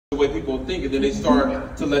way people think, and then they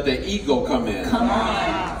start to let their ego come in. Come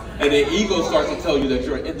on. And their ego starts to tell you that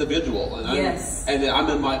you're an individual, and Yes. and that I'm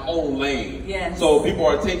in my own lane. Yes. So people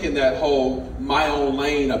are taking that whole my own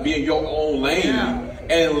lane, of being your own lane,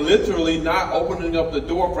 and literally not opening up the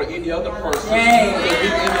door for any other person to be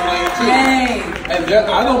in the lane too. And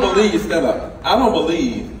I don't believe, stand up, I don't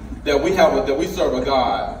believe that we serve a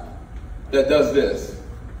God that does this.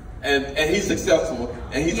 And he's successful,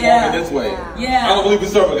 and he's walking this way. I don't believe we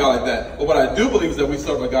serve a God like that. But what I do believe is that we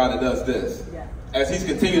serve a God that does this. As he's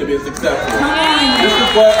continued to be successful. This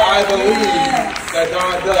is what I believe that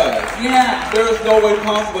God does. There is no way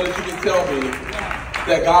possible that you can tell me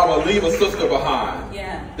that God will leave a sister behind.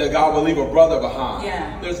 That God will leave a brother behind.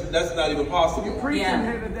 That's not even possible.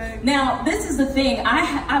 Now, this is the thing.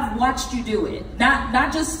 I've watched you do it.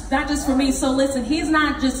 Not just for me. So listen, he's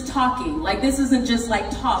not just talking. Like, this isn't just like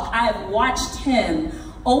talk. I have watched him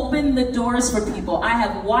open the doors for people. I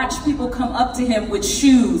have watched people come up to him with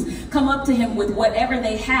shoes, come up to him with whatever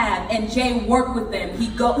they have, and Jay work with them.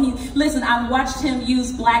 Listen, I've watched him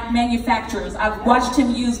use black manufacturers. I've watched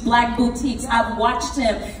him use black boutiques. I've watched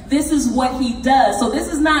him. This is what he does. So this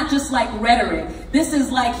is not just like rhetoric. This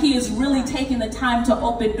is like he is really taking the time to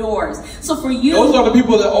open doors. So for you, those are the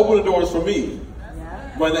people that open the doors for me.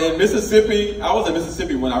 When in Mississippi, I was in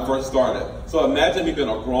Mississippi when I first started. So imagine me being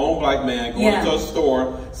a grown black man going to a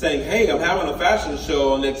store saying, hey, I'm having a fashion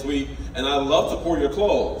show next week and I'd love to pour your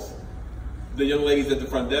clothes. The young ladies at the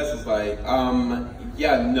front desk is like,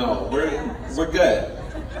 yeah, no, we're good.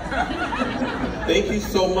 Thank you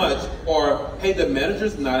so much. Or, hey, the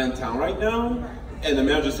manager's not in town right now, and the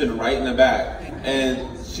manager's sitting right in the back.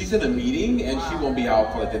 And she's in a meeting and she won't be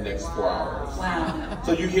out for like the next 4 hours. Wow.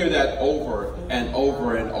 So you hear that over and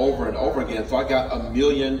over and over and over again. So I got a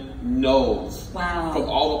million no's from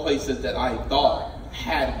all the places that I thought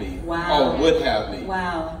had me or would have me.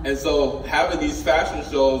 And so having these fashion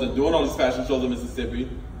shows and doing all these fashion shows in Mississippi,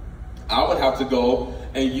 I would have to go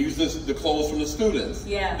and use the clothes from the students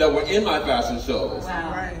that were in my fashion shows.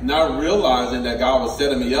 Not realizing that God was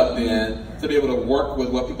setting me up then to be able to work with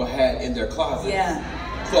what people had in their closets.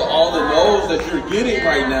 So all the no's that you're getting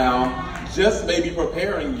right now just may be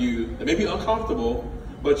preparing you. It may be uncomfortable,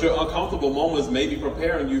 but your uncomfortable moments may be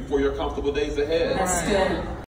preparing you for your comfortable days ahead. That's good.